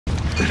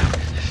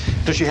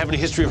Does she have any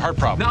history of heart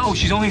problems? No,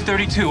 she's only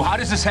 32. How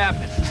does this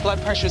happen?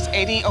 Blood pressure's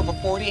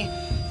 80/40,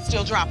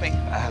 still dropping.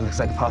 Looks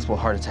like a possible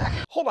heart attack.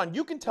 Hold on,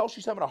 you can tell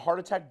she's having a heart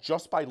attack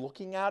just by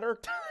looking at her?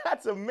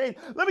 That's amazing.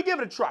 Let me give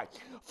it a try.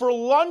 For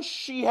lunch,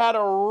 she had a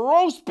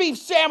roast beef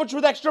sandwich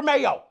with extra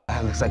mayo.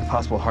 Looks like a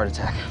possible heart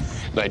attack.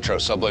 Nitro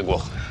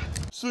sublingual.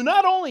 So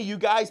not only you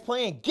guys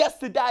playing Guess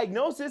the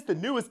Diagnosis, the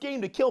newest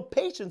game to kill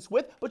patients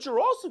with, but you're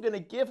also gonna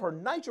give her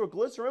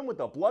nitroglycerin with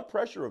a blood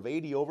pressure of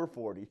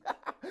 80/40.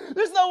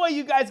 There's no way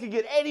you guys can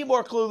get any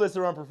more clueless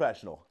or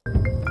unprofessional.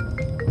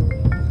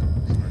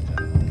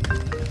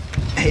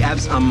 Hey,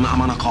 Abs, I'm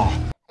on a call.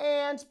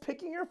 And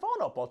picking your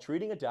phone up while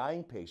treating a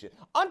dying patient.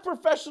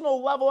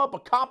 Unprofessional level up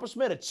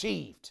accomplishment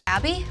achieved.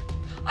 Abby?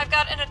 I've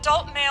got an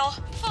adult male,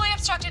 fully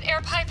obstructed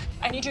air pipe.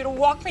 I need you to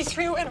walk me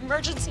through an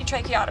emergency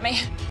tracheotomy.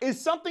 Is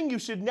something you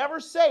should never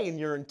say in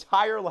your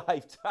entire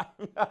lifetime.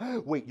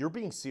 Wait, you're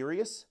being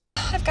serious?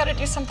 I've got to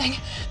do something.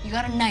 You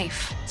got a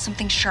knife,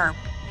 something sharp.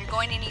 You're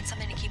going to need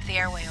something to keep the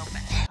airway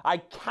open. I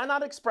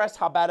cannot express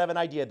how bad of an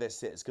idea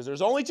this is, because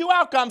there's only two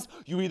outcomes.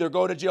 You either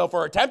go to jail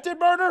for attempted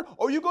murder,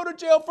 or you go to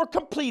jail for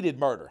completed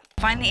murder.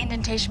 Find the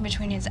indentation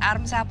between his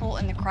Adam's apple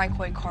and the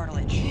cricoid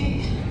cartilage.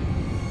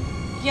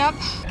 Yep.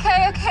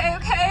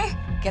 Okay.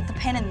 Get the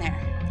pin in there.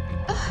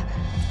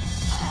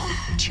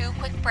 2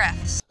 quick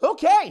breaths.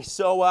 Okay,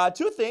 so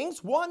two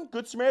things. One,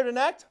 Good Samaritan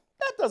Act.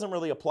 That doesn't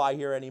really apply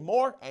here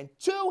anymore. And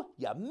two,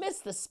 you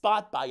missed the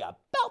spot by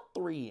about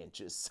 3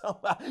 inches.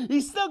 So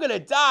he's still gonna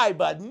die,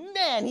 but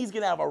man, he's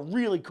gonna have a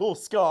really cool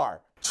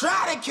scar.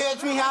 Try to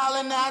catch me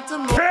howling at the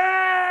moon.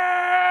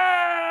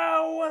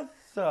 What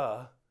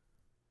the?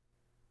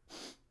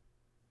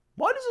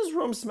 Why does this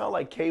room smell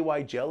like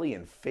KY jelly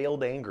and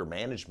failed anger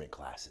management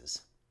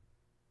classes?